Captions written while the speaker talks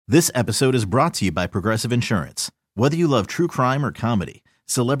This episode is brought to you by Progressive Insurance. Whether you love true crime or comedy,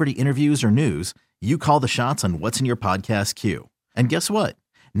 celebrity interviews or news, you call the shots on what's in your podcast queue. And guess what?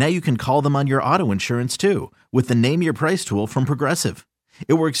 Now you can call them on your auto insurance too with the Name Your Price tool from Progressive.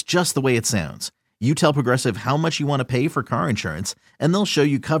 It works just the way it sounds. You tell Progressive how much you want to pay for car insurance, and they'll show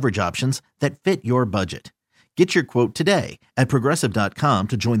you coverage options that fit your budget. Get your quote today at Progressive.com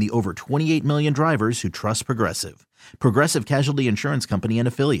to join the over 28 million drivers who trust Progressive. Progressive Casualty Insurance Company and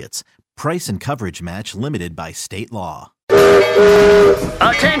Affiliates. Price and coverage match limited by state law.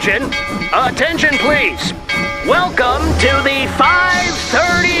 Attention! Attention, please! Welcome to the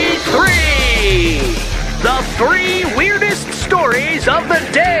 533! The 3 weirdest stories of the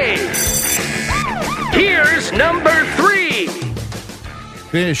day! Here's number 3!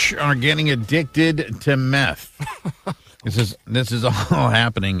 Fish are getting addicted to meth. This is all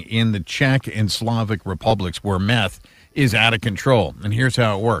happening in the Czech and Slavic republics where meth is out of control. And here's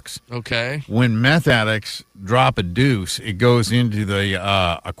how it works. Okay. When meth addicts drop a deuce, it goes into the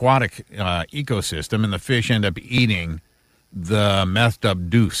aquatic ecosystem, and the fish end up eating the methed up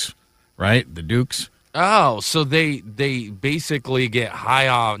deuce, right? The dukes. Oh, so they basically get high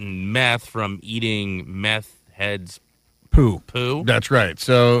on meth from eating meth heads' Poo. That's right.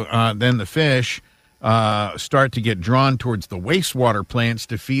 So then the fish start to get drawn towards the wastewater plants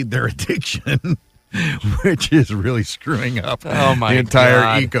to feed their addiction, which is really screwing up the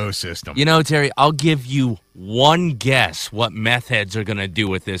entire ecosystem. You know, Terry, I'll give you one guess what meth heads are going to do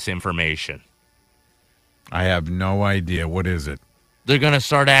with this information. I have no idea. What is it? They're going to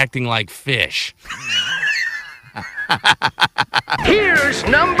start acting like fish. Here's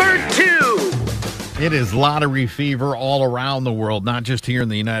number 2! It is lottery fever all around the world, not just here in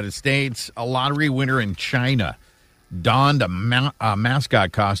the United States. A lottery winner in China donned a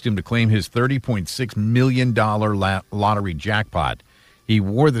mascot costume to claim his $30.6 million lottery jackpot. He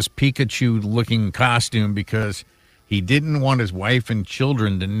wore this Pikachu-looking costume because he didn't want his wife and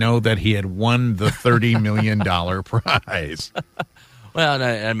children to know that he had won the $30 million prize. Well,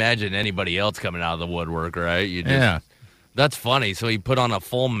 I imagine anybody else coming out of the woodwork, right? Yeah. That's funny. So he put on a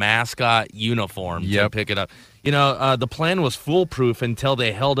full mascot uniform to pick it up. You know, the plan was foolproof until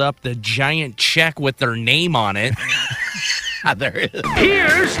they held up the giant check with their name on it. There it is.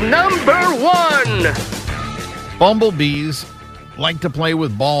 Here's number 1. Bumblebees like to play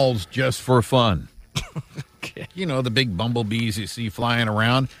with balls just for fun. Okay. You know, the big bumblebees you see flying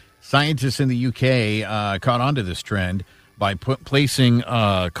around. Scientists in the UK caught on to this trend by placing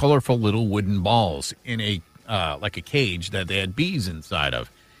colorful little wooden balls in a like a cage that they had bees inside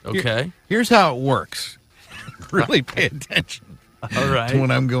of. Okay. Here's how it works. Really pay attention to what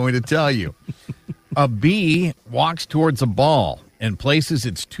I'm going to tell you. A bee walks towards a ball and places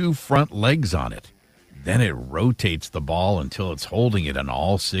its 2 front legs on it. Then it rotates the ball until it's holding it on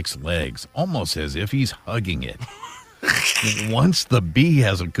all 6 legs, almost as if he's hugging it. Once the bee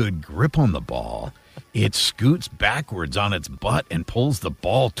has a good grip on the ball, it scoots backwards on its butt and pulls the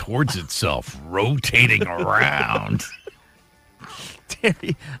ball towards itself, rotating around.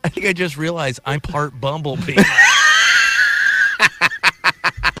 Terry, I think I just realized I'm part bumblebee.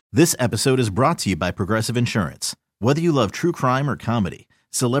 This episode is brought to you by Progressive Insurance. Whether you love true crime or comedy,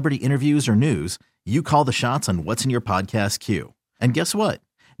 celebrity interviews or news, you call the shots on what's in your podcast queue. And guess what?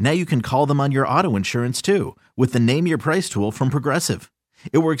 Now you can call them on your auto insurance too with the Name Your Price tool from Progressive.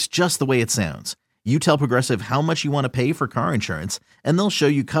 It works just the way it sounds. You tell Progressive how much you want to pay for car insurance, and they'll show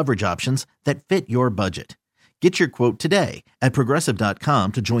you coverage options that fit your budget. Get your quote today at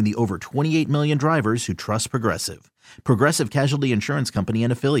Progressive.com to join the over 28 million drivers who trust Progressive. Progressive Casualty Insurance Company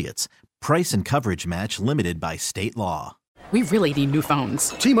and Affiliates. Price and coverage match limited by state law. We really need new phones.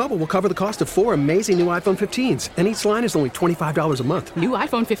 T-Mobile will cover the cost of 4 amazing new iPhone 15s, and each line is only $25 a month. New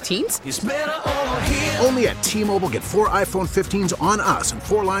iPhone 15s? It's better over here. Only at T-Mobile, get 4 iPhone 15s on us and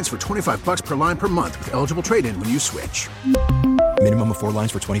 4 lines for $25 per line per month with eligible trade-in when you switch. Minimum of 4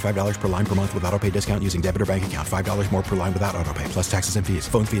 lines for $25 per line per month with autopay discount using debit or bank account. $5 more per line without autopay, plus taxes and fees.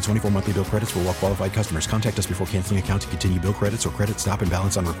 Phone fee at 24 monthly bill credits for well-qualified customers. Contact us before canceling account to continue bill credits or credit stop and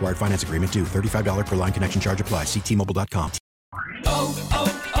balance on required finance agreement due. $35 per line connection charge applies. See T-Mobile.com.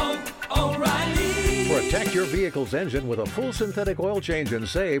 O'Reilly. Protect your vehicle's engine with a full synthetic oil change and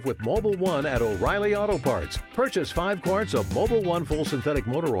save with Mobil 1 at O'Reilly Auto Parts. Purchase 5 quarts of Mobil 1 full synthetic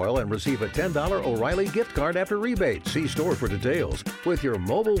motor oil and receive a $10 O'Reilly gift card after rebate. See store for details. With your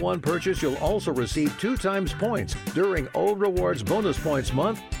Mobil 1 purchase, you'll also receive 2 times points during O Rewards Bonus Points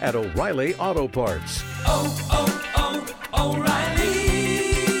Month at O'Reilly Auto Parts.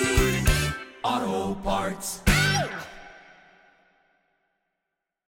 O'Reilly Auto Parts.